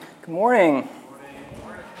Good morning.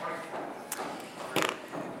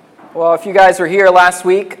 Well, if you guys were here last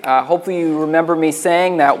week, hopefully you remember me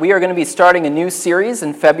saying that we are going to be starting a new series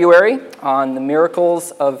in February on the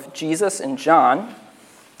miracles of Jesus and John.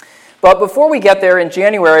 But before we get there, in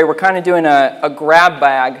January, we're kind of doing a grab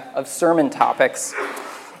bag of sermon topics.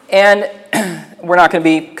 And we're not going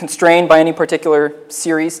to be constrained by any particular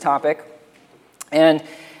series topic. And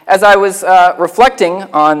as I was reflecting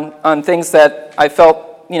on things that I felt,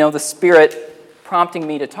 the Spirit prompting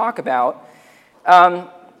me to talk about,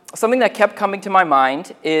 something that kept coming to my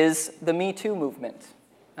mind is the Me Too movement.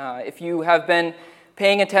 If you have been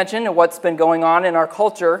paying attention to what's been going on in our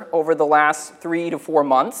culture over the last 3 to 4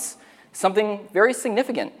 months, something very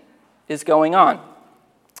significant is going on.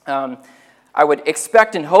 I would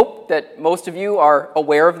expect and hope that most of you are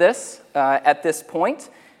aware of this at this point,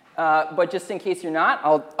 but just in case you're not,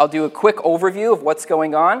 I'll do a quick overview of what's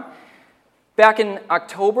going on. Back in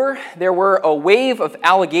October, there were a wave of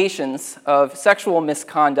allegations of sexual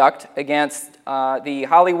misconduct against the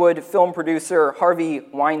Hollywood film producer Harvey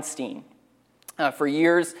Weinstein. For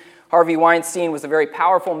years, Harvey Weinstein was a very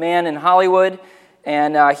powerful man in Hollywood,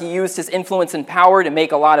 and he used his influence and power to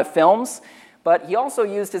make a lot of films, but he also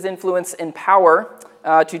used his influence and power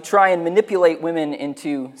to try and manipulate women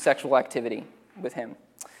into sexual activity with him.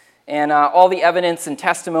 And all the evidence and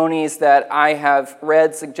testimonies that I have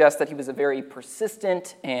read suggest that he was a very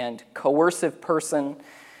persistent and coercive person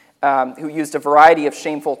who used a variety of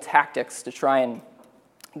shameful tactics to try and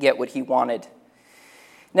get what he wanted.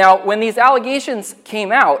 Now, when these allegations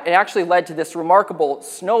came out, it actually led to this remarkable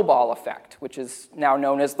snowball effect, which is now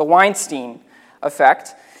known as the Weinstein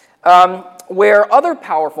effect, where other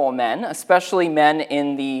powerful men, especially men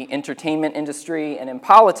in the entertainment industry and in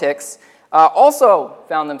politics, also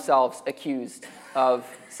found themselves accused of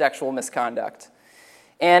sexual misconduct.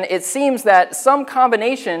 And it seems that some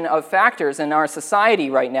combination of factors in our society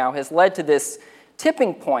right now has led to this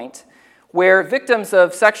tipping point where victims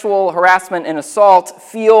of sexual harassment and assault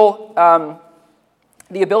feel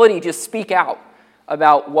the ability to speak out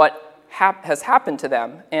about what has happened to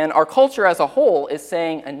them. And our culture as a whole is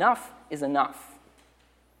saying enough is enough.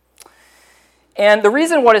 And the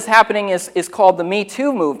reason what is happening is called the Me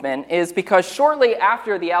Too movement is because shortly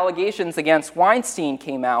after the allegations against Weinstein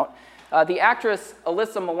came out, the actress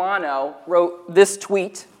Alyssa Milano wrote this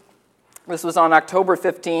tweet. This was on October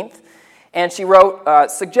 15th. And she wrote,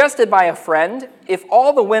 suggested by a friend, if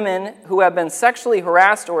all the women who have been sexually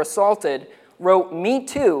harassed or assaulted wrote Me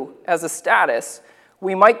Too as a status,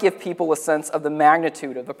 we might give people a sense of the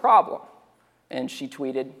magnitude of the problem. And she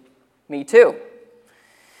tweeted, Me Too.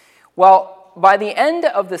 Well, by the end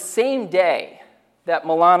of the same day that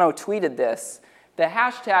Milano tweeted this, the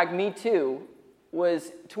hashtag MeToo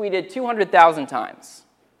was tweeted 200,000 times.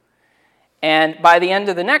 And by the end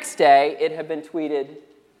of the next day, it had been tweeted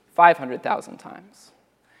 500,000 times.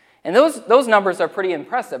 And those numbers are pretty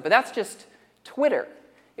impressive, but that's just Twitter.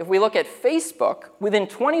 If we look at Facebook, within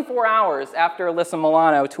 24 hours after Alyssa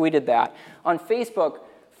Milano tweeted that, on Facebook,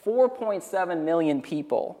 4.7 million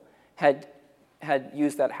people had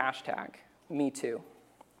used that hashtag. Me Too.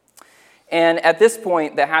 And at this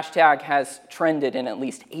point, the hashtag has trended in at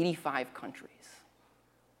least 85 countries.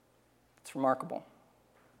 It's remarkable.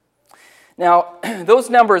 Now, those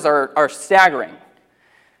numbers are staggering,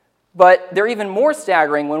 but they're even more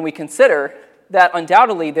staggering when we consider that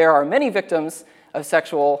undoubtedly there are many victims of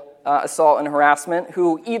sexual assault and harassment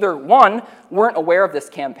who either, one, weren't aware of this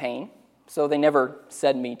campaign, so they never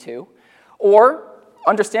said Me Too, or,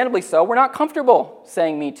 understandably so, were not comfortable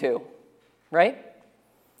saying Me Too. Right?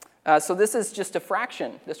 So this is just a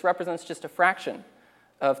fraction. This represents just a fraction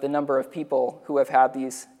of the number of people who have had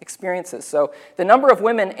these experiences. So the number of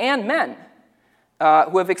women and men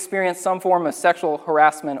who have experienced some form of sexual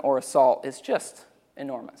harassment or assault is just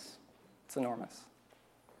enormous. It's enormous.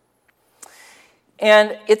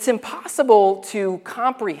 And it's impossible to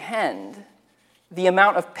comprehend the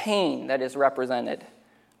amount of pain that is represented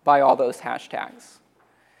by all those hashtags.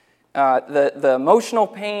 The emotional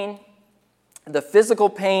pain, the physical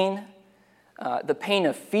pain, the pain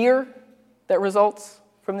of fear that results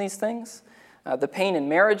from these things, the pain in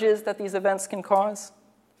marriages that these events can cause.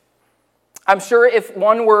 I'm sure if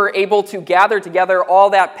one were able to gather together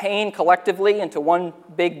all that pain collectively into one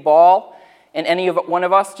big ball, and one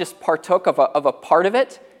of us just partook of a part of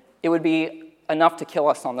it, it would be enough to kill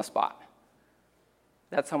us on the spot.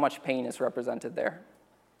 That's how much pain is represented there.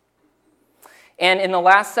 And in the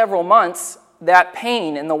last several months, that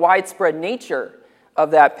pain and the widespread nature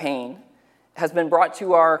of that pain has been brought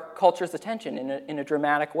to our culture's attention in a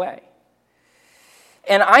dramatic way.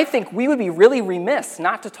 And I think we would be really remiss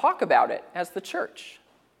not to talk about it as the church.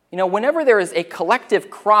 Whenever there is a collective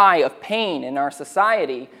cry of pain in our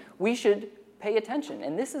society, we should pay attention.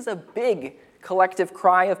 And this is a big collective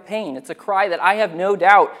cry of pain. It's a cry that I have no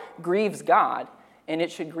doubt grieves God, and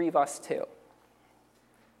it should grieve us too.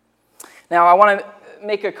 Now, I want to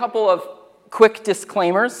make a couple of quick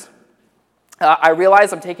disclaimers. I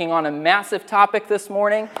realize I'm taking on a massive topic this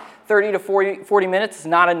morning. 30 to 40 minutes is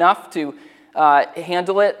not enough to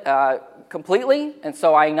handle it completely, and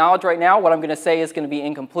so I acknowledge right now what I'm going to say is going to be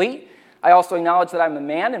incomplete. I also acknowledge that I'm a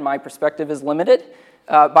man and my perspective is limited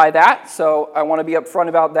by that, so I want to be upfront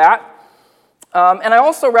about that. And I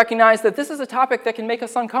also recognize that this is a topic that can make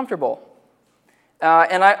us uncomfortable.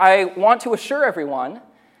 And I want to assure everyone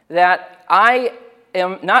that I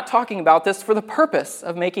am not talking about this for the purpose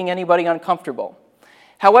of making anybody uncomfortable.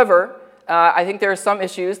 However, I think there are some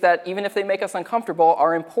issues that, even if they make us uncomfortable,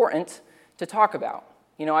 are important to talk about.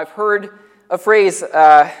 I've heard a phrase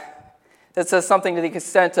that says something to the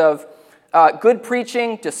extent of, good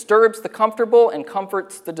preaching disturbs the comfortable and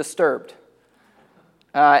comforts the disturbed.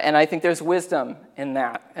 And I think there's wisdom in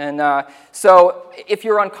that. And so if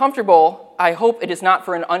you're uncomfortable, I hope it is not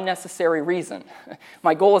for an unnecessary reason.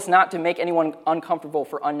 My goal is not to make anyone uncomfortable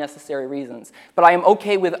for unnecessary reasons, but I am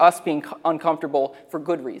okay with us being uncomfortable for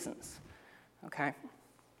good reasons. Okay?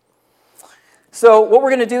 So what we're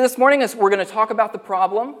going to do this morning is we're going to talk about the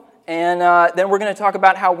problem, and then we're going to talk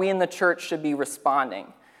about how we in the church should be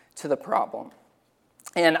responding to the problem.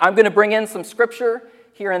 And I'm going to bring in some scripture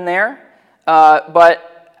here and there, but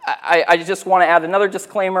I just want to add another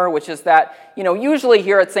disclaimer, which is that, usually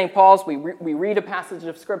here at St. Paul's, we read a passage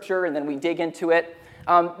of scripture and then we dig into it.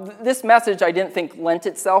 This message I didn't think lent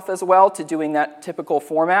itself as well to doing that typical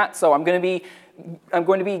format, so I'm going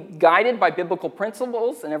to be guided by biblical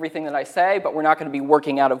principles in everything that I say, but we're not going to be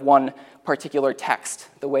working out of one particular text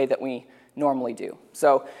the way that we normally do.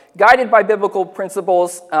 So, guided by biblical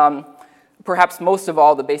principles, perhaps most of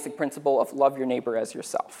all, the basic principle of love your neighbor as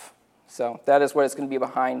yourself. So that is what is going to be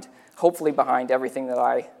hopefully behind everything that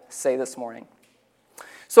I say this morning.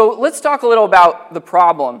 So let's talk a little about the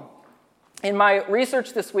problem. In my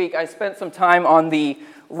research this week, I spent some time on the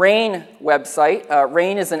RAINN website.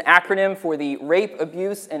 RAINN is an acronym for the Rape,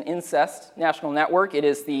 Abuse, and Incest National Network. It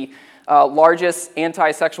is the largest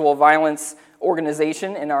anti-sexual violence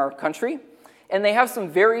organization in our country. And they have some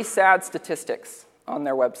very sad statistics on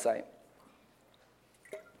their website.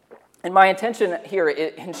 And my intention here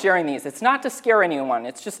in sharing these, it's not to scare anyone,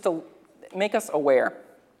 it's just to make us aware.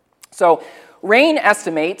 So RAINN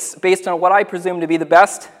estimates, based on what I presume to be the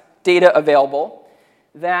best data available,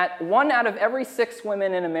 that 1 out of every 6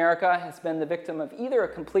 women in America has been the victim of either a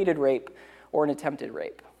completed rape or an attempted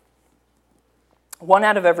rape. 1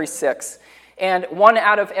 out of every 6. And 1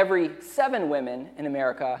 out of every 7 women in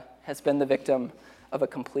America has been the victim of a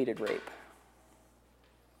completed rape.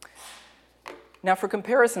 Now, for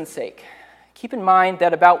comparison's sake, keep in mind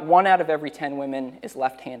that about 1 out of every 10 women is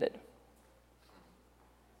left-handed.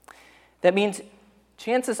 That means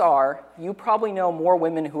chances are you probably know more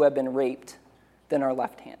women who have been raped than are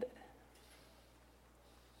left-handed.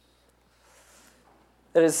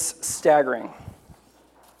 That is staggering.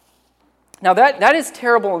 Now, that is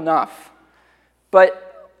terrible enough,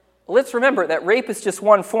 but let's remember that rape is just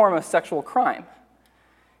one form of sexual crime.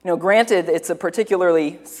 Granted, it's a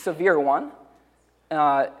particularly severe one,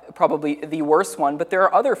 probably the worst one, but there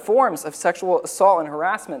are other forms of sexual assault and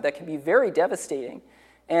harassment that can be very devastating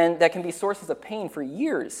and that can be sources of pain for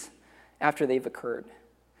years after they've occurred.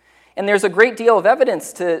 And there's a great deal of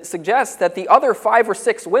evidence to suggest that the other 5 or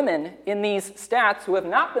 6 women in these stats who have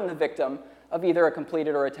not been the victim of either a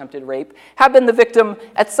completed or attempted rape have been the victim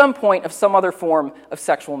at some point of some other form of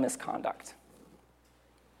sexual misconduct.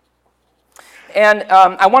 And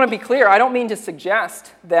I want to be clear, I don't mean to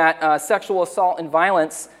suggest that sexual assault and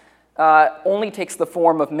violence only takes the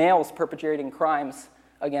form of males perpetrating crimes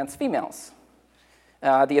against females.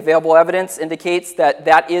 The available evidence indicates that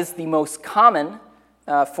that is the most common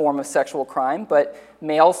form of sexual crime, but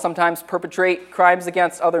males sometimes perpetrate crimes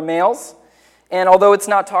against other males. And although it's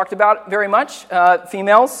not talked about very much,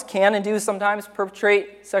 females can and do sometimes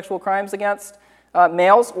perpetrate sexual crimes against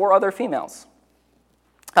males or other females.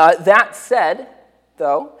 That said,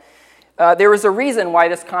 though, there is a reason why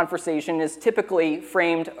this conversation is typically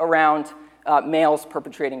framed around males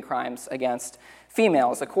perpetrating crimes against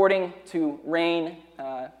females. According to RAINN,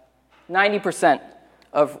 90%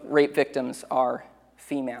 of rape victims are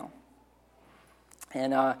female.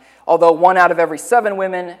 And although 1 out of every 7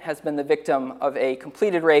 women has been the victim of a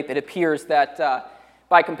completed rape, it appears that,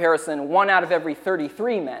 by comparison, 1 out of every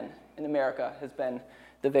 33 men in America has been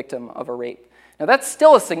the victim of a rape. Now, that's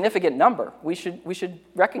still a significant number. We should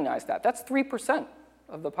recognize that. That's 3%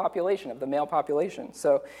 of the population, of the male population.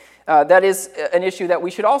 So that is an issue that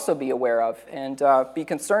we should also be aware of and be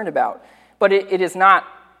concerned about. But it is not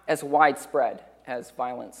as widespread as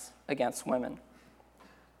violence against women.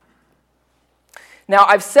 Now,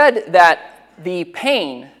 I've said that the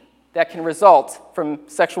pain that can result from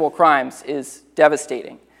sexual crimes is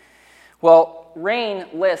devastating. Well, Rain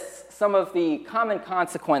lists some of the common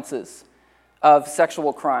consequences of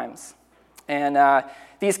sexual crimes. And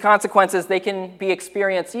these consequences, they can be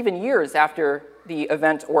experienced even years after the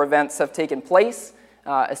event or events have taken place,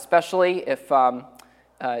 especially if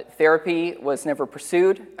therapy was never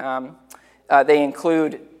pursued. They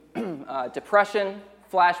include depression,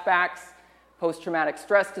 flashbacks, post-traumatic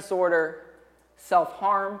stress disorder,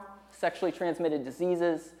 self-harm, sexually transmitted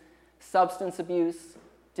diseases, substance abuse,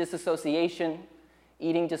 disassociation,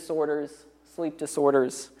 eating disorders, sleep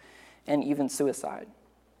disorders, and even suicide.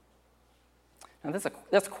 Now,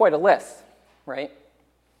 that's quite a list, right?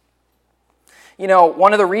 You know,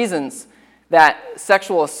 one of the reasons that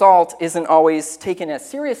sexual assault isn't always taken as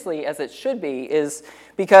seriously as it should be is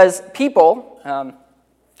because people,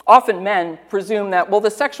 often men, presume that, well, the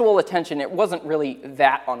sexual attention, it wasn't really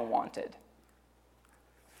that unwanted.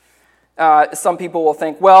 Some people will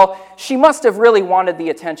think, well, she must have really wanted the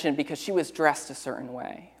attention because she was dressed a certain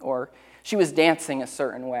way, or she was dancing a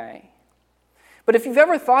certain way. But if you've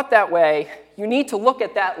ever thought that way, you need to look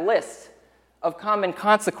at that list of common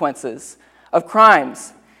consequences of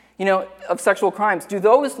crimes, of sexual crimes. Do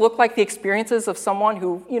those look like the experiences of someone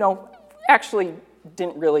who, actually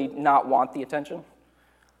didn't really not want the attention?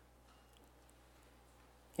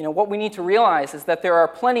 What we need to realize is that there are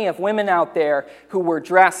plenty of women out there who were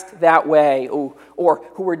dressed that way or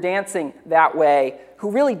who were dancing that way who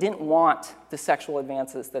really didn't want the sexual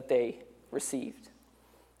advances that they received.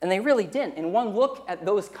 And they really didn't. And one look at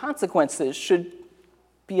those consequences should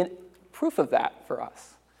be proof of that for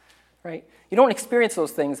us, right? You don't experience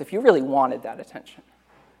those things if you really wanted that attention.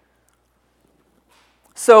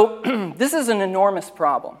 So this is an enormous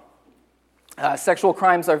problem. Sexual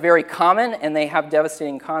crimes are very common, and they have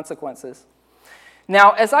devastating consequences.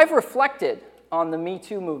 Now, as I've reflected on the Me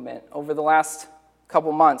Too movement over the last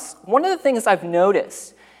couple months, one of the things I've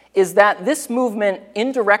noticed is that this movement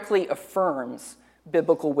indirectly affirms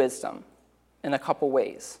biblical wisdom in a couple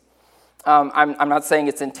ways. I'm not saying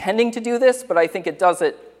it's intending to do this, but I think it does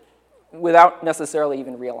it without necessarily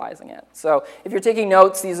even realizing it. So if you're taking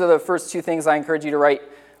notes, these are the first two things I encourage you to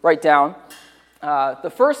write down.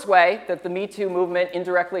 The first way that the Me Too movement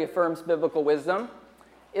indirectly affirms biblical wisdom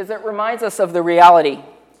is it reminds us of the reality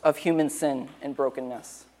of human sin and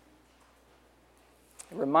brokenness.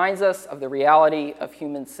 It reminds us of the reality of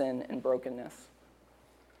human sin and brokenness.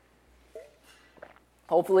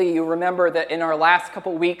 Hopefully you remember that in our last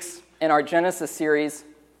couple weeks in our Genesis series,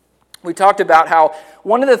 we talked about how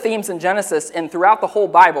one of the themes in Genesis and throughout the whole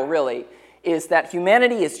Bible really is that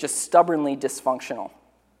humanity is just stubbornly dysfunctional.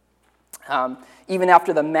 Even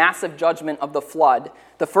after the massive judgment of the flood,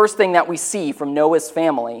 the first thing that we see from Noah's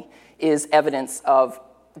family is evidence of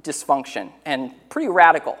dysfunction, and pretty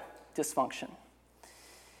radical dysfunction.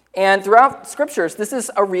 And throughout scriptures, this is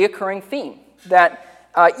a reoccurring theme, that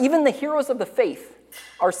even the heroes of the faith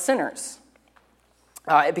are sinners,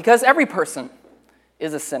 because every person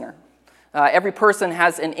is a sinner. Every person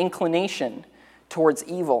has an inclination towards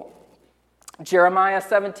evil. Jeremiah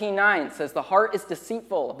 17:9 says, "The heart is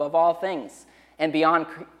deceitful above all things and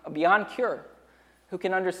beyond cure. Who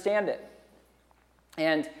can understand it?"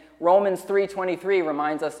 And Romans 3:23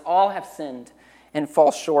 reminds us, all have sinned and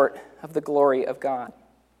fall short of the glory of God.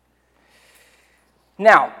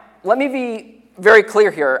 Now, let me be very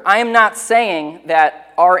clear here. I am not saying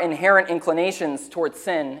that our inherent inclinations towards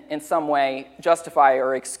sin in some way justify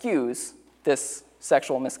or excuse this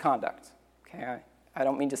sexual misconduct. Okay, I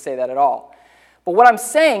don't mean to say that at all. But what I'm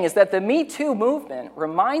saying is that the Me Too movement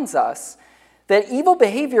reminds us that evil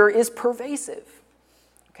behavior is pervasive,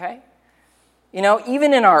 okay?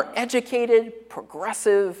 Even in our educated,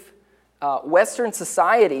 progressive, Western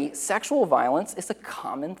society, sexual violence is a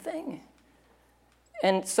common thing.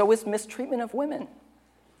 And so is mistreatment of women.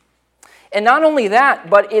 And not only that,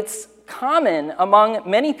 but it's common among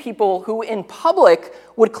many people who in public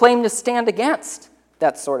would claim to stand against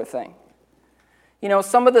that sort of thing.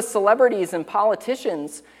 Some of the celebrities and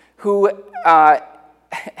politicians who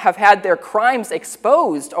have had their crimes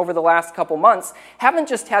exposed over the last couple months haven't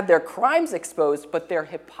just had their crimes exposed, but their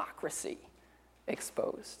hypocrisy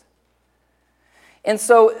exposed. And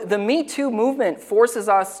so the Me Too movement forces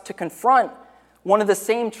us to confront one of the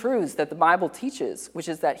same truths that the Bible teaches, which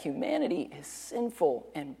is that humanity is sinful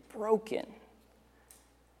and broken.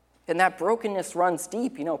 And that brokenness runs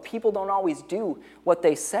deep. People don't always do what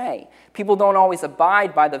they say. People don't always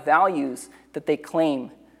abide by the values that they claim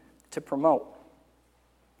to promote.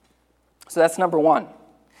 So that's number one.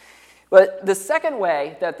 But the second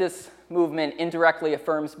way that this movement indirectly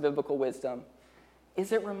affirms biblical wisdom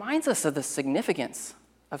is it reminds us of the significance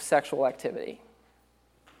of sexual activity.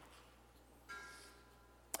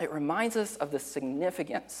 It reminds us of the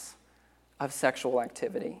significance of sexual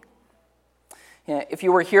activity. If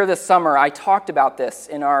you were here this summer, I talked about this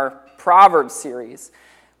in our Proverbs series,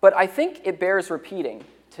 but I think it bears repeating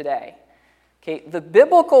today. Okay, the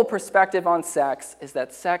biblical perspective on sex is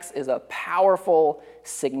that sex is a powerful,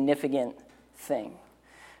 significant thing.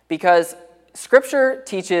 Because Scripture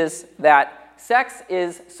teaches that sex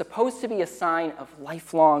is supposed to be a sign of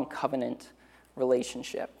lifelong covenant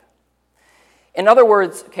relationship. In other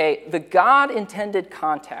words, the God-intended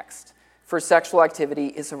context for sexual activity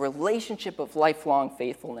is a relationship of lifelong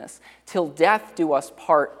faithfulness, till death do us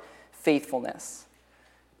part faithfulness.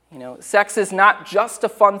 Sex is not just a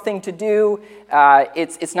fun thing to do.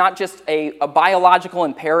 It's not just a biological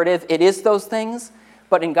imperative. It is those things,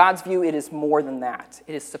 but in God's view, it is more than that.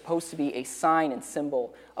 It is supposed to be a sign and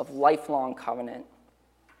symbol of lifelong covenant.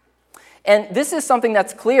 And this is something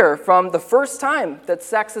that's clear from the first time that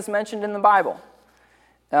sex is mentioned in the Bible.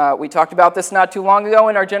 We talked about this not too long ago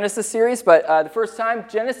in our Genesis series, but the first time,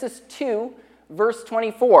 Genesis 2, verse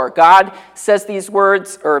 24. God says these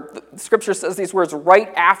words, or the Scripture says these words right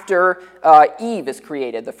after Eve is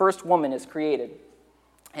created, the first woman is created.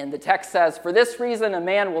 And the text says, "For this reason a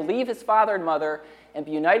man will leave his father and mother and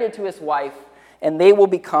be united to his wife, and they will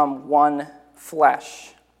become one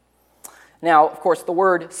flesh." Now, of course, the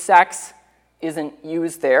word sex isn't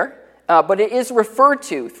used there, but it is referred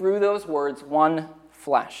to through those words, one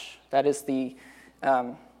flesh. That is the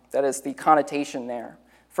connotation there.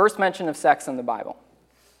 First mention of sex in the Bible.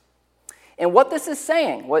 And what this is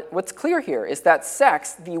saying, what's clear here, is that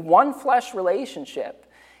sex, the one flesh relationship,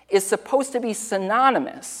 is supposed to be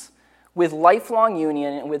synonymous with lifelong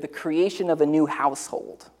union and with the creation of a new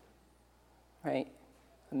household. Right?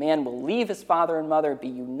 A man will leave his father and mother, be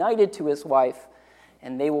united to his wife,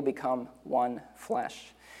 and they will become one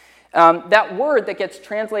flesh. That word that gets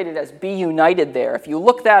translated as be united there, if you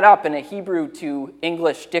look that up in a Hebrew to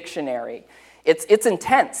English dictionary, it's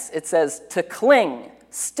intense. It says to cling,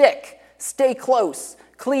 stick, stay close,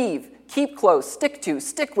 cleave, keep close, stick to,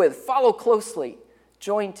 stick with, follow closely,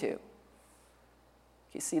 join to.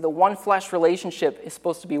 You see, the one flesh relationship is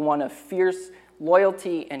supposed to be one of fierce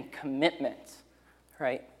loyalty and commitment,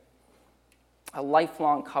 right? A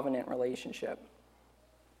lifelong covenant relationship.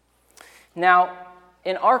 Now,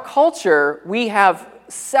 in our culture, we have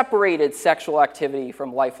separated sexual activity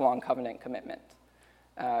from lifelong covenant commitment.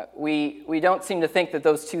 We don't seem to think that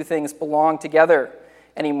those two things belong together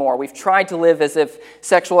anymore. We've tried to live as if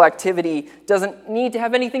sexual activity doesn't need to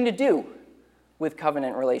have anything to do with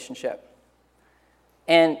covenant relationship.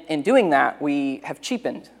 And in doing that, we have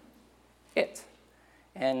cheapened it.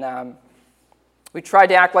 And we tried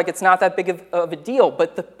to act like it's not that big of a deal,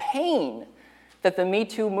 but the pain that the Me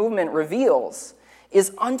Too movement reveals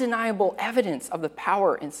is undeniable evidence of the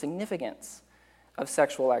power and significance of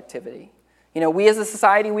sexual activity. We as a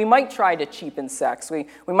society, we might try to cheapen sex. We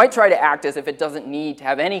might try to act as if it doesn't need to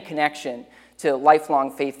have any connection to lifelong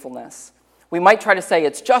faithfulness. We might try to say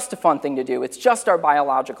it's just a fun thing to do. It's just our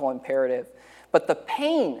biological imperative. But the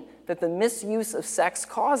pain that the misuse of sex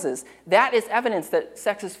causes, that is evidence that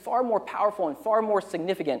sex is far more powerful and far more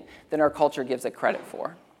significant than our culture gives it credit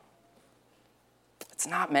for. It's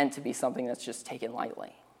not meant to be something that's just taken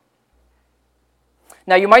lightly.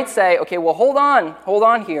 Now, you might say, okay, well, hold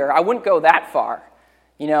on here. I wouldn't go that far.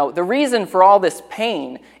 The reason for all this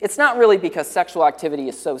pain, it's not really because sexual activity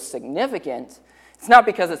is so significant. It's not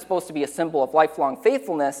because it's supposed to be a symbol of lifelong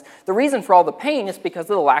faithfulness. The reason for all the pain is because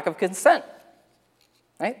of the lack of consent.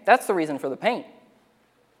 Right? That's the reason for the pain.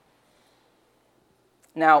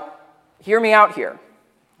 Now, hear me out here.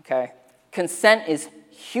 Okay? Consent is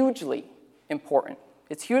hugely important.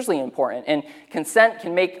 It's hugely important, and consent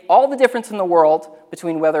can make all the difference in the world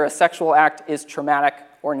between whether a sexual act is traumatic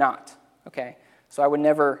or not. Okay, so I would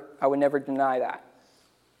never deny that.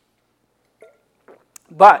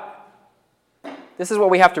 But this is what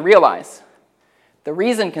we have to realize: the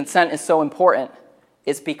reason consent is so important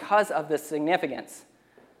is because of the significance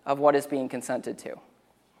of what is being consented to.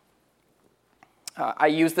 I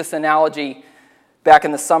used this analogy back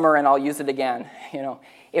in the summer, and I'll use it again.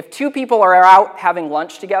 If two people are out having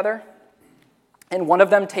lunch together, and one of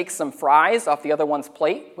them takes some fries off the other one's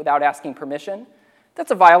plate without asking permission,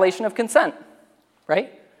 that's a violation of consent,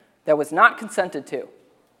 right? That was not consented to.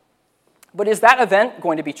 But is that event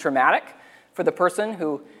going to be traumatic for the person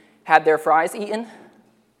who had their fries eaten?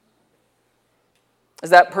 Is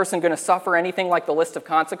that person going to suffer anything like the list of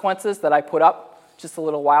consequences that I put up just a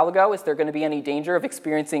little while ago? Is there going to be any danger of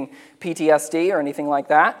experiencing PTSD or anything like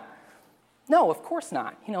that? No, of course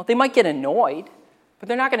not. They might get annoyed, but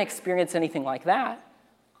they're not going to experience anything like that.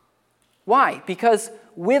 Why? Because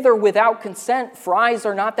with or without consent, fries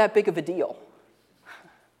are not that big of a deal.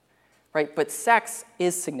 Right? But sex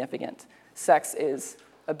is significant. Sex is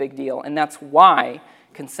a big deal, and that's why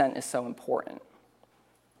consent is so important.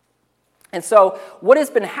 And so what has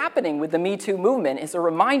been happening with the Me Too movement is a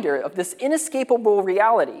reminder of this inescapable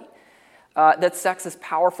reality that sex is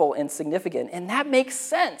powerful and significant. And that makes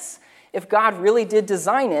sense if God really did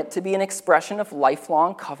design it to be an expression of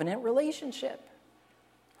lifelong covenant relationship.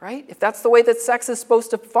 Right? If that's the way that sex is supposed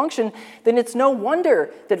to function, then it's no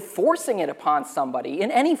wonder that forcing it upon somebody in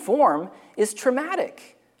any form is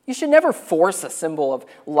traumatic. You should never force a symbol of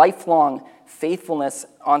lifelong faithfulness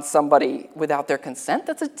on somebody without their consent.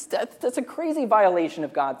 That's a crazy violation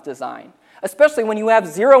of God's design, especially when you have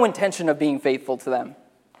zero intention of being faithful to them.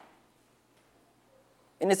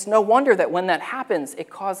 And it's no wonder that when that happens, it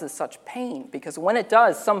causes such pain, because when it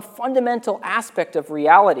does, some fundamental aspect of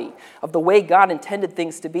reality, of the way God intended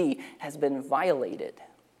things to be, has been violated.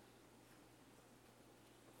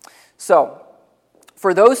 So,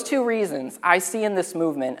 for those two reasons, I see in this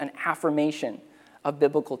movement an affirmation of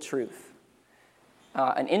biblical truth.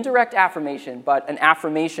 An indirect affirmation, but an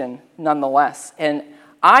affirmation nonetheless. And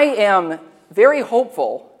I am very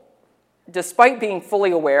hopeful, despite being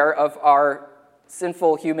fully aware of our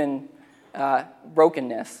sinful human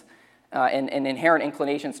brokenness and inherent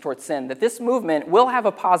inclinations towards sin, that this movement will have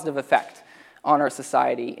a positive effect on our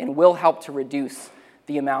society and will help to reduce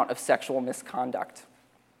the amount of sexual misconduct.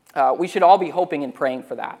 We should all be hoping and praying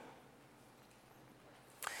for that.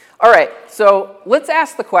 All right, so let's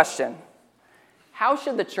ask the question, how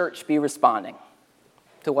should the church be responding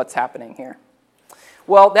to what's happening here?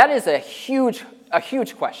 Well, that is a huge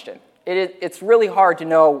question. It's really hard to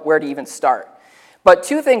know where to even start. But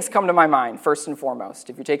two things come to my mind, first and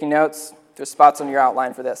foremost. If you're taking notes, there's spots on your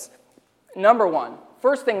outline for this. Number one,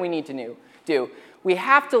 first thing we need to do, we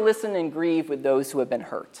have to listen and grieve with those who have been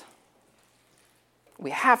hurt.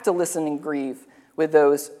 We have to listen and grieve with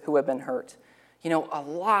those who have been hurt. A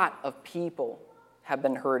lot of people have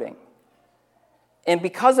been hurting. And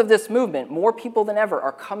because of this movement, more people than ever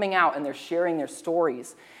are coming out and they're sharing their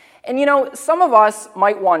stories. And some of us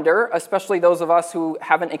might wonder, especially those of us who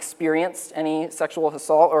haven't experienced any sexual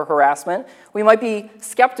assault or harassment, we might be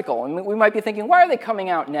skeptical, and we might be thinking, why are they coming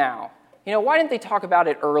out now? Why didn't they talk about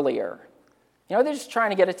it earlier? Are they just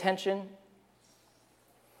trying to get attention?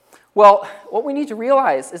 Well, what we need to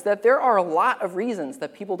realize is that there are a lot of reasons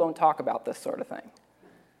that people don't talk about this sort of thing.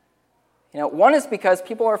 One is because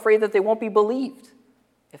people are afraid that they won't be believed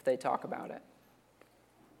if they talk about it.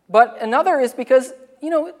 But another is because they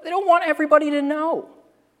don't want everybody to know.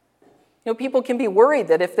 People can be worried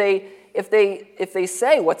that if they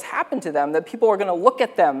say what's happened to them, that people are going to look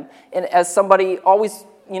at them and as somebody, always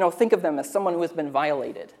think of them as someone who has been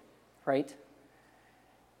violated, right?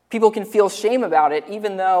 People can feel shame about it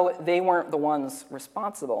even though they weren't the ones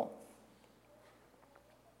responsible.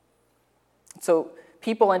 So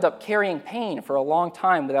people end up carrying pain for a long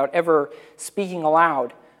time without ever speaking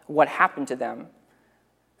aloud what happened to them.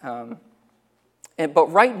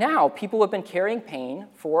 But right now, people who have been carrying pain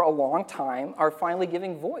for a long time are finally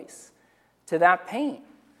giving voice to that pain.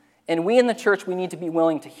 And we in the church, we need to be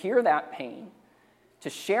willing to hear that pain, to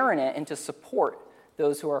share in it, and to support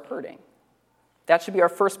those who are hurting. That should be our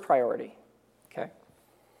first priority. Okay.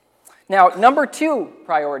 Now, number two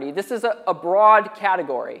priority, this is a broad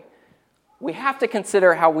category. We have to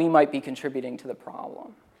consider how we might be contributing to the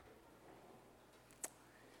problem.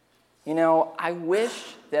 I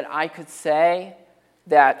wish that I could say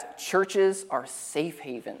that churches are safe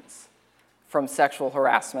havens from sexual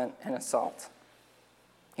harassment and assault.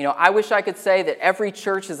 I wish I could say that every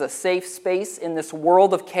church is a safe space in this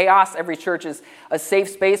world of chaos. Every church is a safe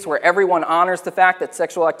space where everyone honors the fact that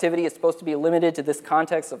sexual activity is supposed to be limited to this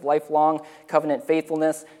context of lifelong covenant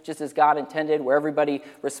faithfulness, just as God intended, where everybody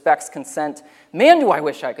respects consent. Man, do I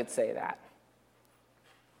wish I could say that.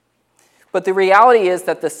 But the reality is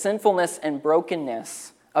that the sinfulness and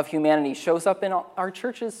brokenness of humanity shows up in our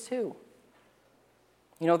churches too.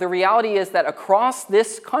 The reality is that across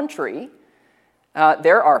this country,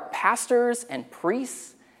 there are pastors and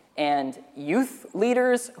priests and youth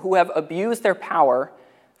leaders who have abused their power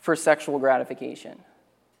for sexual gratification.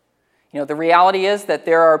 The reality is that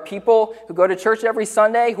there are people who go to church every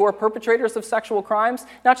Sunday who are perpetrators of sexual crimes,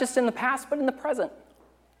 not just in the past, but in the present.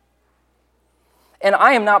 And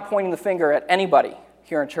I am not pointing the finger at anybody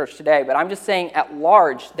here in church today, but I'm just saying at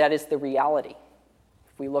large, that is the reality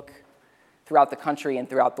if we look throughout the country and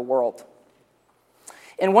throughout the world.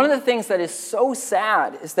 And one of the things that is so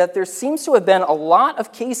sad is that there seems to have been a lot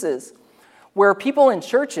of cases where people in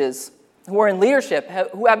churches who are in leadership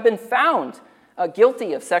who have been found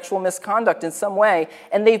guilty of sexual misconduct in some way,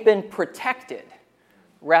 and they've been protected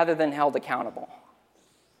rather than held accountable.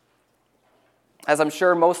 As I'm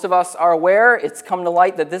sure most of us are aware, it's come to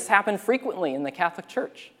light that this happened frequently in the Catholic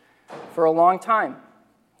Church for a long time.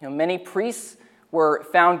 Many priests were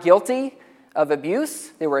found guilty of abuse.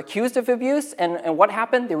 They were accused of abuse, and what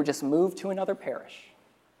happened? They were just moved to another parish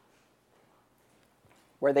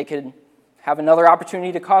where they could have another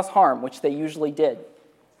opportunity to cause harm, which they usually did.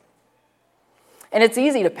 And it's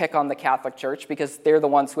easy to pick on the Catholic Church because they're the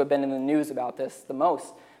ones who have been in the news about this the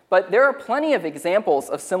most. But there are plenty of examples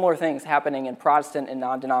of similar things happening in Protestant and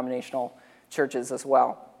non-denominational churches as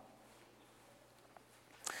well.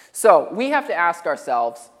 So we have to ask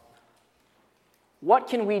ourselves, what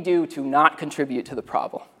can we do to not contribute to the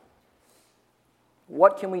problem?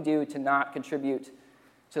 What can we do to not contribute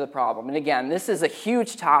to the problem? And again, this is a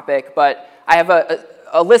huge topic, but I have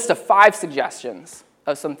a list of 5 suggestions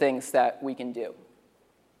of some things that we can do.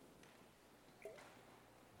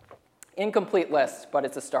 Incomplete list, but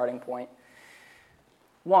it's a starting point.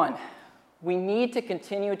 1, we need to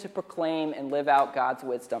continue to proclaim and live out God's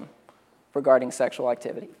wisdom regarding sexual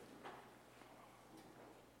activity,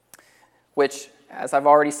 which, as I've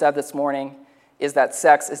already said this morning, is that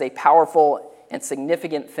sex is a powerful and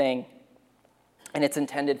significant thing, and it's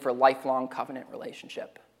intended for lifelong covenant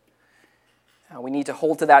relationship. We need to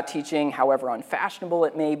hold to that teaching, however unfashionable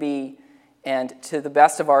it may be, and to the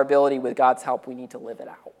best of our ability, with God's help, we need to live it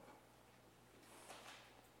out.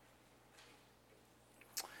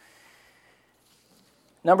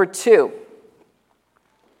 Number 2,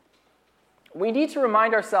 we need to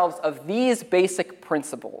remind ourselves of these basic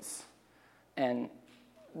principles. And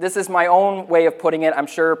this is my own way of putting it. I'm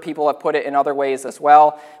sure people have put it in other ways as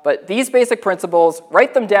well. But these basic principles,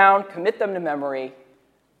 write them down, commit them to memory.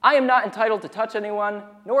 I am not entitled to touch anyone,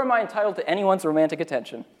 nor am I entitled to anyone's romantic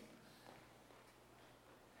attention.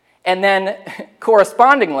 And then,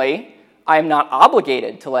 correspondingly, I am not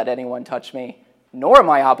obligated to let anyone touch me, nor am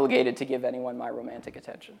I obligated to give anyone my romantic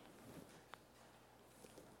attention.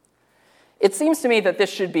 It seems to me that this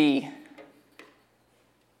should be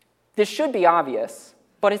obvious,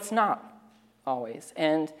 but it's not always.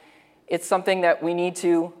 And it's something that we need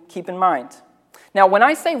to keep in mind. Now, when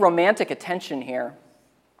I say romantic attention here,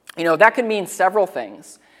 that could mean several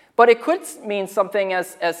things. But it could mean something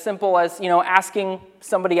as simple as, asking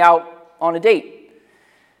somebody out on a date.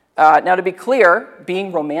 Now, to be clear,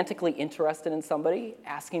 being romantically interested in somebody,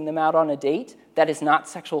 asking them out on a date, that is not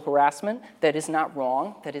sexual harassment, that is not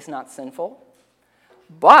wrong, that is not sinful.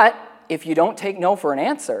 But if you don't take no for an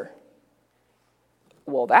answer,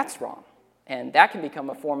 well, that's wrong. And that can become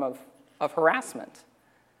a form of harassment.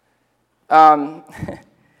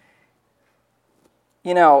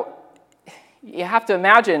 You have to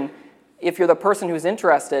imagine, if you're the person who's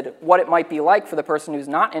interested, what it might be like for the person who's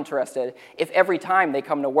not interested if every time they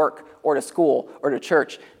come to work or to school or to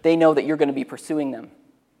church, they know that you're going to be pursuing them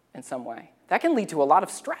in some way. That can lead to a lot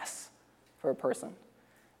of stress for a person.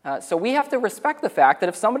 So we have to respect the fact that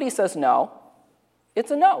if somebody says no,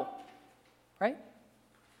 it's a no, right?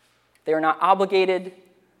 They are not obligated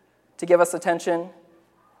to give us attention.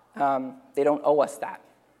 They don't owe us that.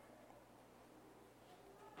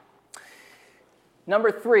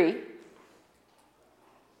 Number 3,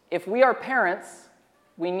 if we are parents,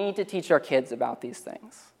 we need to teach our kids about these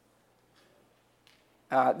things.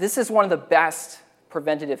 This is one of the best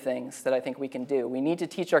preventative things that I think we can do. We need to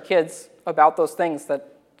teach our kids about those things that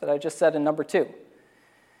I just said in number 2.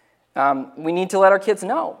 We need to let our kids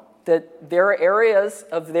know that there are areas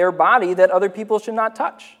of their body that other people should not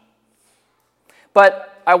touch.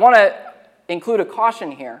 But I want to include a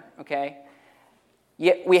caution here, okay?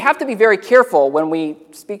 We have to be very careful when we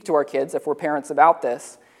speak to our kids, if we're parents, about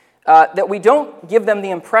this, that we don't give them the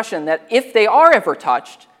impression that if they are ever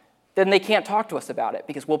touched, then they can't talk to us about it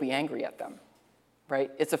because we'll be angry at them, right?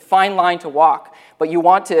 It's a fine line to walk, but you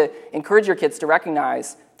want to encourage your kids to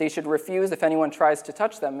recognize they should refuse if anyone tries to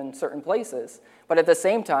touch them in certain places. But at the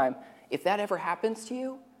same time, if that ever happens to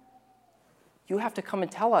you, you have to come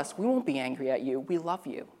and tell us. We won't be angry at you. We love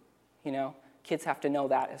you. Kids have to know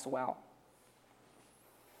that as well.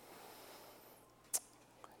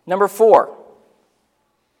 Number 4,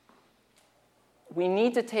 we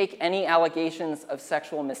need to take any allegations of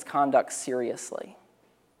sexual misconduct seriously.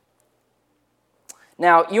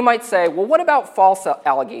 Now, you might say, well, what about false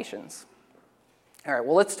allegations? All right,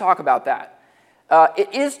 well, let's talk about that.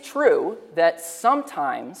 It is true that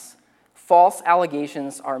sometimes false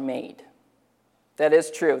allegations are made. That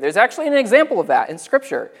is true. There's actually an example of that in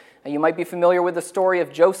Scripture. You might be familiar with the story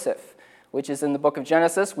of Joseph, which is in the book of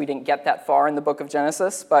Genesis. We didn't get that far in the book of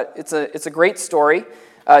Genesis, but it's a great story.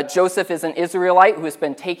 Joseph is an Israelite who has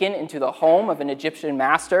been taken into the home of an Egyptian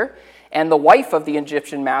master, and the wife of the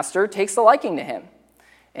Egyptian master takes a liking to him.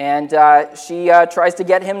 And she tries to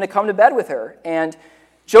get him to come to bed with her. And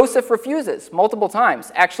Joseph refuses multiple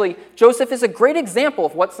times. Actually, Joseph is a great example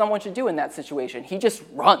of what someone should do in that situation. He just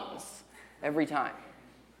runs every time.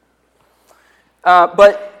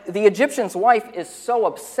 But the Egyptian's wife is so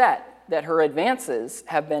upset that her advances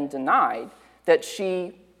have been denied that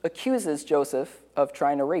she accuses Joseph of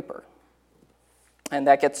trying to rape her. And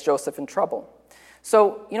that gets Joseph in trouble.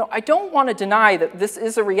 So, I don't want to deny that this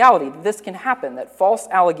is a reality, that this can happen, that false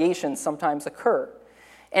allegations sometimes occur.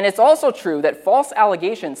 And it's also true that false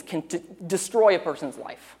allegations can destroy a person's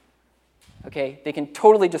life. Okay? They can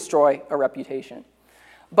totally destroy a reputation.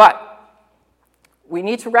 But we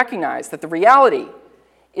need to recognize that the reality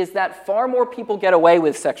is that far more people get away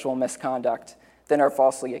with sexual misconduct than are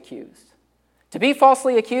falsely accused. To be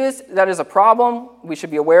falsely accused, that is a problem. We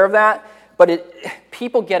should be aware of that. But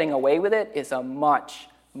people getting away with it is a much,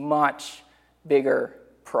 much bigger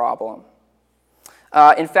problem.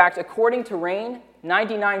 In fact, according to RAINN,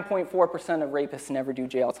 99.4% of rapists never do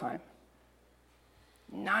jail time.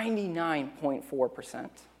 99.4%.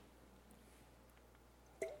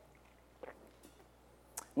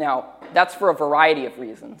 Now, that's for a variety of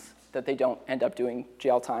reasons that they don't end up doing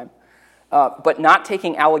jail time. But not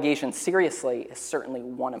taking allegations seriously is certainly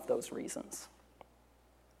one of those reasons.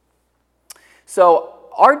 So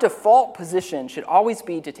our default position should always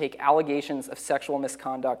be to take allegations of sexual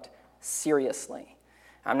misconduct seriously.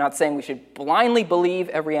 I'm not saying we should blindly believe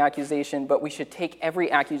every accusation, but we should take every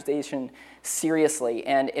accusation seriously.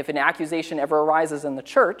 And if an accusation ever arises in the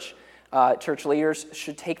church, church leaders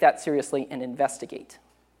should take that seriously and investigate.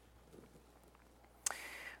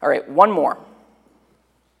 All right, one more.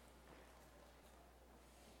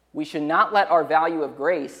 We should not let our value of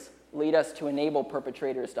grace lead us to enable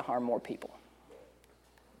perpetrators to harm more people.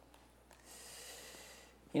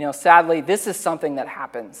 Sadly, this is something that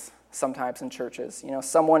happens sometimes in churches.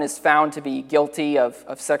 Someone is found to be guilty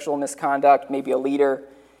of sexual misconduct, maybe a leader,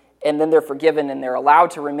 and then they're forgiven and they're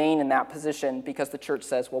allowed to remain in that position because the church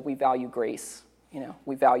says, well, we value grace.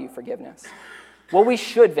 We value forgiveness. Well, we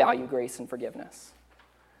should value grace and forgiveness.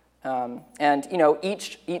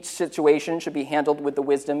 Each situation should be handled with the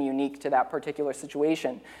wisdom unique to that particular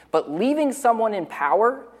situation. But leaving someone in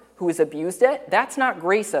power who has abused it, that's not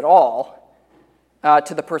grace at all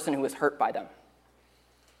to the person who was hurt by them.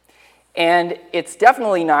 And it's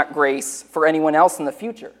definitely not grace for anyone else in the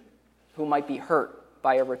future who might be hurt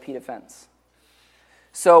by a repeat offense.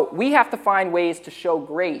 So we have to find ways to show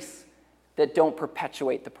grace that don't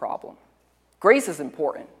perpetuate the problem. Grace is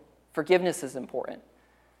important. Forgiveness is important.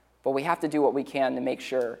 But we have to do what we can to make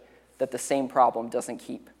sure that the same problem doesn't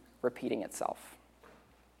keep repeating itself.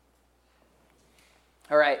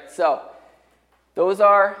 All right, so those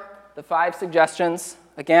are the 5 suggestions.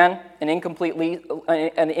 Again, an incomplete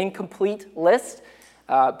list,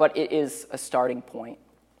 but it is a starting point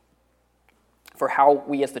for how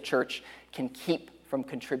we as the church can keep from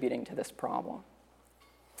contributing to this problem.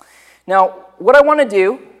 Now, what I want to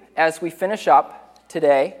do as we finish up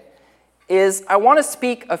today is I want to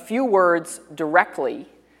speak a few words directly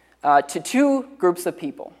to 2 groups of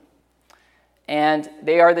people. And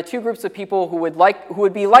they are the 2 groups of people who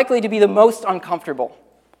would be likely to be the most uncomfortable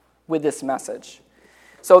with this message.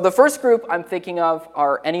 So the first group I'm thinking of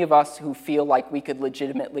are any of us who feel like we could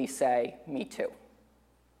legitimately say, me too.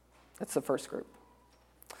 That's the first group.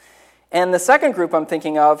 And the second group I'm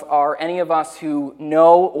thinking of are any of us who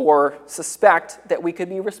know or suspect that we could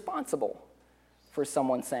be responsible for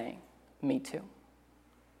someone saying, me too.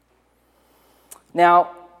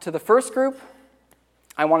 Now, to the first group,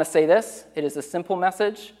 I want to say this. It is a simple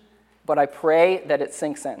message, but I pray that it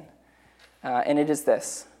sinks in. And it is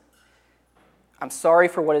this. I'm sorry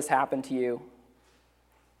for what has happened to you.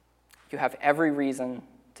 You have every reason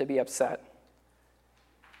to be upset.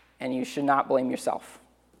 And you should not blame yourself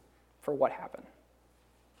for what happened.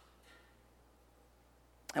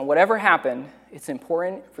 And whatever happened, it's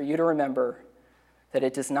important for you to remember that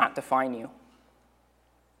it does not define you.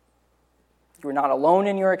 You're not alone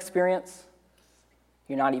in your experience.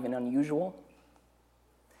 You're not even unusual.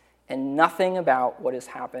 And nothing about what has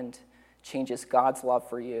happened changes God's love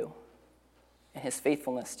for you and his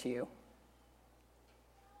faithfulness to you.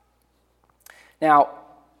 Now,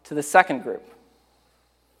 to the second group.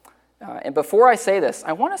 And before I say this,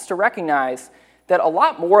 I want us to recognize that a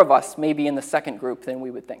lot more of us may be in the second group than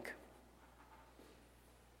we would think.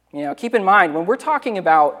 Keep in mind, when we're talking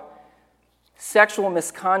about sexual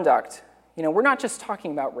misconduct, we're not just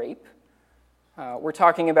talking about rape. We're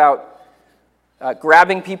talking about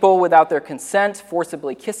grabbing people without their consent,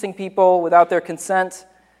 forcibly kissing people without their consent.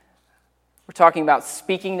 We're talking about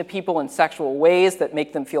speaking to people in sexual ways that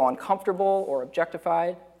make them feel uncomfortable or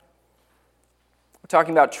objectified. We're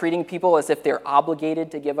talking about treating people as if they're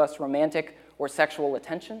obligated to give us romantic or sexual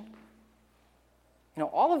attention.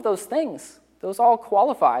 All of those things, those all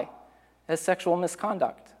qualify as sexual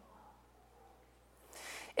misconduct.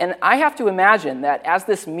 And I have to imagine that as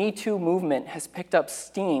this Me Too movement has picked up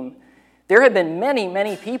steam, there have been many,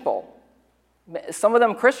 many people, some of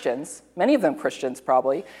them Christians, many of them Christians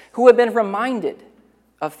probably, who have been reminded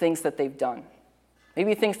of things that they've done,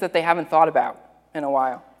 maybe things that they haven't thought about in a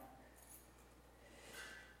while.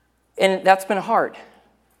 And that's been hard.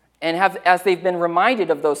 And as they've been reminded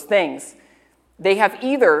of those things, they have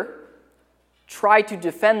either tried to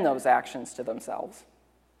defend those actions to themselves,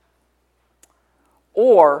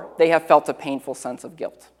 or they have felt a painful sense of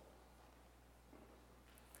guilt.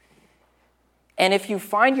 And if you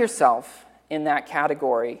find yourself in that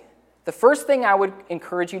category, the first thing I would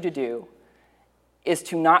encourage you to do is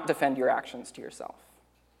to not defend your actions to yourself.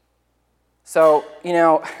 So,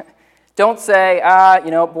 don't say,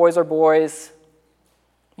 boys are boys.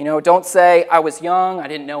 Don't say, I was young, I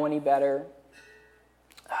didn't know any better.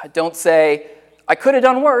 Don't say, I could have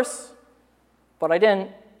done worse, but I didn't.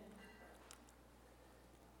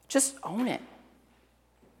 Just own it,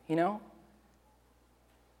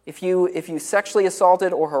 If you sexually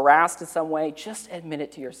assaulted or harassed in some way, just admit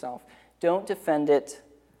it to yourself. Don't defend it,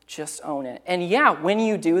 just own it. And yeah, when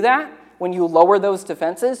you do that, when you lower those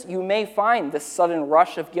defenses, you may find this sudden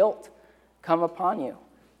rush of guilt come upon you.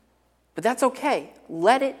 But that's okay.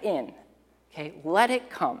 Let it in. Okay? Let it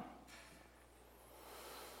come.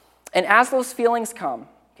 And as those feelings come,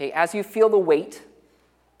 as you feel the weight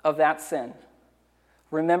of that sin,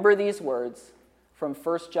 remember these words from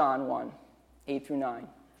 1 John 1, 8 through 9.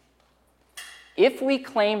 If we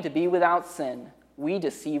claim to be without sin, we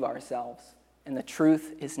deceive ourselves, and the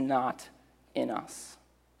truth is not in us.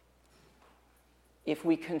 If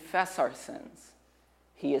we confess our sins,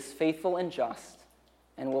 he is faithful and just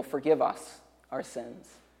and will forgive us our sins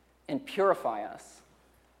and purify us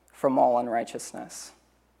from all unrighteousness.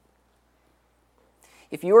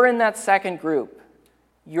 If you are in that second group,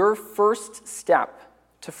 your first step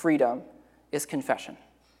to freedom is confession.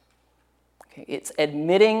 It's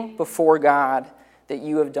admitting before God that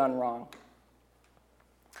you have done wrong.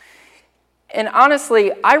 And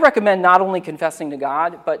honestly, I recommend not only confessing to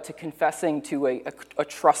God, but to confessing to a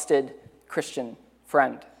trusted Christian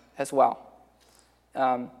friend as well.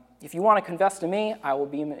 If you want to confess to me, I will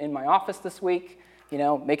be in my office this week.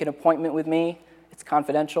 Make an appointment with me. It's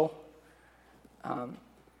confidential.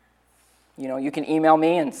 You can email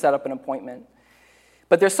me and set up an appointment.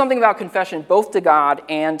 But there's something about confession, both to God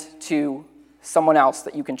and to someone else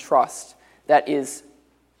that you can trust, that is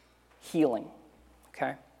healing.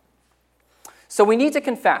 Okay? So we need to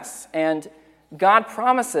confess, and God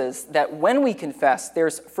promises that when we confess,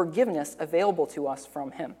 there's forgiveness available to us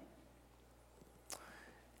from him.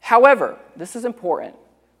 However, this is important.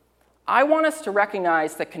 I want us to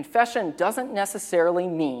recognize that confession doesn't necessarily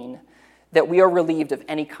mean that we are relieved of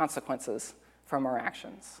any consequences from our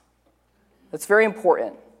actions. That's very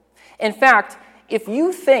important. In fact, if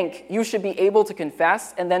you think you should be able to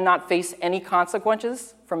confess and then not face any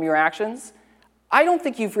consequences from your actions, I don't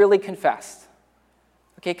think you've really confessed.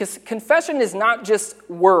 Because confession is not just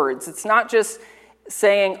words. It's not just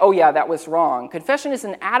saying, oh yeah, that was wrong. Confession is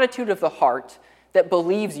an attitude of the heart that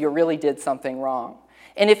believes you really did something wrong.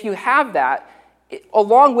 And if you have that,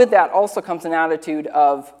 along with that also comes an attitude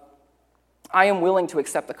of, I am willing to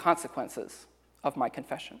accept the consequences of my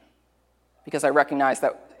confession because I recognize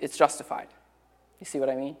that it's justified. You see what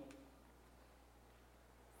I mean?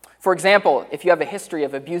 For example, if you have a history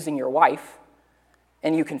of abusing your wife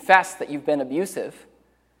and you confess that you've been abusive,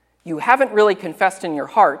 you haven't really confessed in your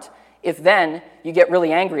heart if then you get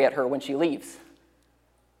really angry at her when she leaves.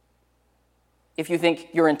 If you think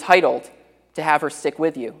you're entitled to have her stick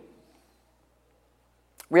with you.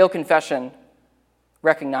 Real confession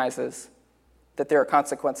recognizes that there are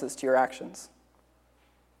consequences to your actions.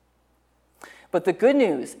 But the good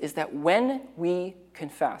news is that when we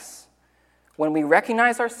confess, when we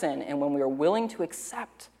recognize our sin and when we are willing to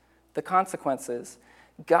accept the consequences,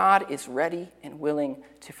 God is ready and willing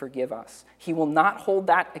to forgive us. He will not hold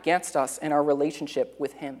that against us in our relationship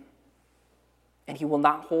with him. And he will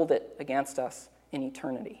not hold it against us in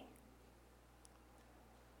eternity.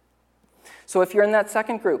 So if you're in that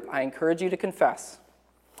second group, I encourage you to confess.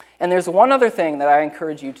 And there's one other thing that I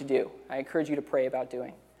encourage you to do. I encourage you to pray about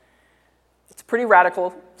doing. It's a pretty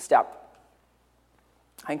radical step.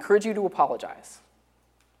 I encourage you to apologize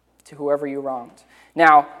to whoever you wronged.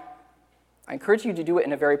 Now, I encourage you to do it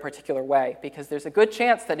in a very particular way, because there's a good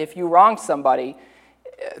chance that if you wronged somebody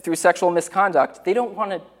through sexual misconduct, they don't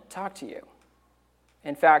want to talk to you.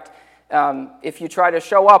 In fact, if you try to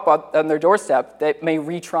show up on their doorstep, that may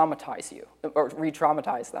re-traumatize you, or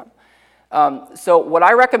re-traumatize them. So what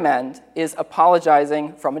I recommend is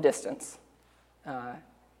apologizing from a distance.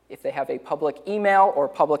 If they have a public email or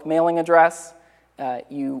public mailing address,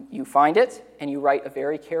 you find it and you write a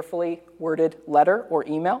very carefully worded letter or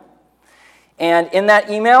email. And in that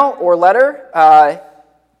email or letter,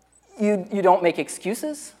 you don't make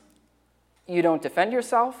excuses. You don't defend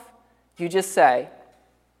yourself. You just say,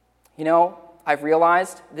 I've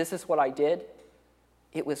realized this is what I did.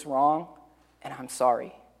 It was wrong, and I'm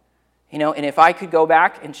sorry. And if I could go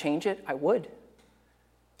back and change it, I would.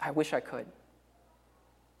 I wish I could.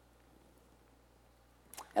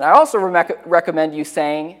 And I also recommend you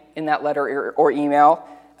saying in that letter or email,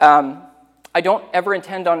 I don't ever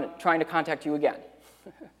intend on trying to contact you again.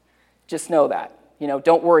 Just know that.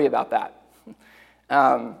 Don't worry about that.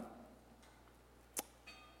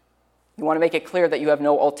 You want to make it clear that you have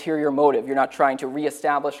no ulterior motive. You're not trying to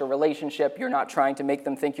reestablish a relationship. You're not trying to make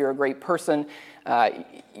them think you're a great person.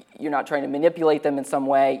 You're not trying to manipulate them in some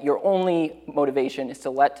way. Your only motivation is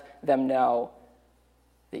to let them know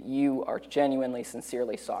that you are genuinely,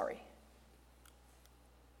 sincerely sorry.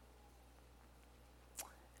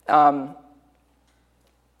 If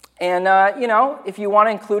you want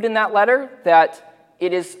to include in that letter that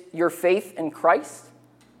it is your faith in Christ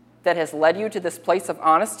that has led you to this place of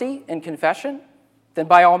honesty and confession, then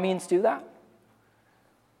by all means do that.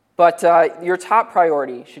 But your top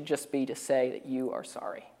priority should just be to say that you are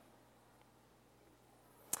sorry.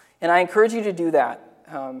 And I encourage you to do that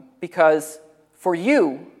because for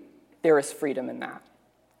you, there is freedom in that.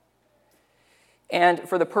 And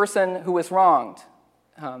for the person who was wronged,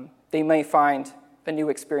 they may find a new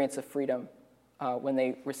experience of freedom when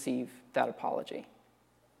they receive that apology.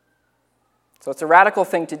 So it's a radical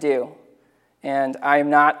thing to do, and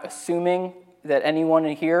I'm not assuming that anyone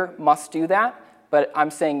in here must do that, but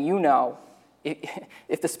I'm saying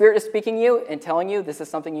if the Spirit is speaking to you and telling you this is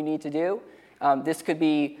something you need to do, this could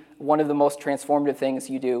be one of the most transformative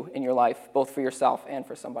things you do in your life, both for yourself and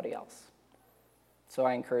for somebody else. So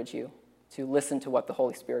I encourage you to listen to what the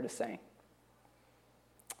Holy Spirit is saying.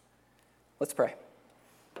 Let's pray.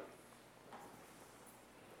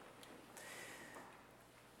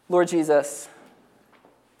 Lord Jesus,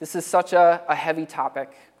 this is such a heavy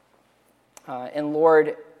topic. And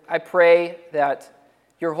Lord, I pray that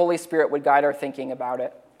your Holy Spirit would guide our thinking about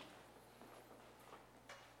it.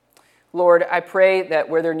 Lord, I pray that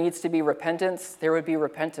where there needs to be repentance, there would be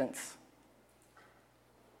repentance.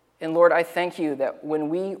 And Lord, I thank you that when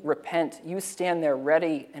we repent, you stand there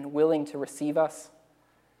ready and willing to receive us.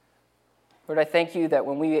 Lord, I thank you that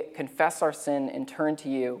when we confess our sin and turn to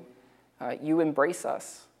you, you embrace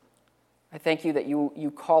us. I thank you that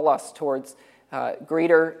you call us towards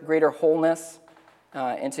greater wholeness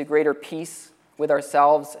and to greater peace with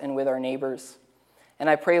ourselves and with our neighbors. And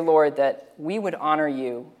I pray, Lord, that we would honor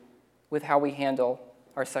you with how we handle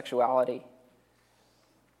our sexuality.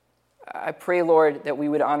 I pray, Lord, that we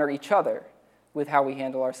would honor each other with how we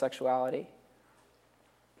handle our sexuality.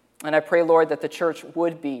 And I pray, Lord, that the church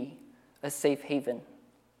would be a safe haven,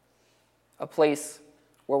 a place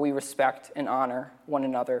where we respect and honor one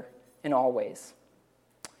another in all ways.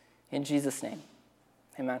 In Jesus' name,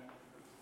 amen.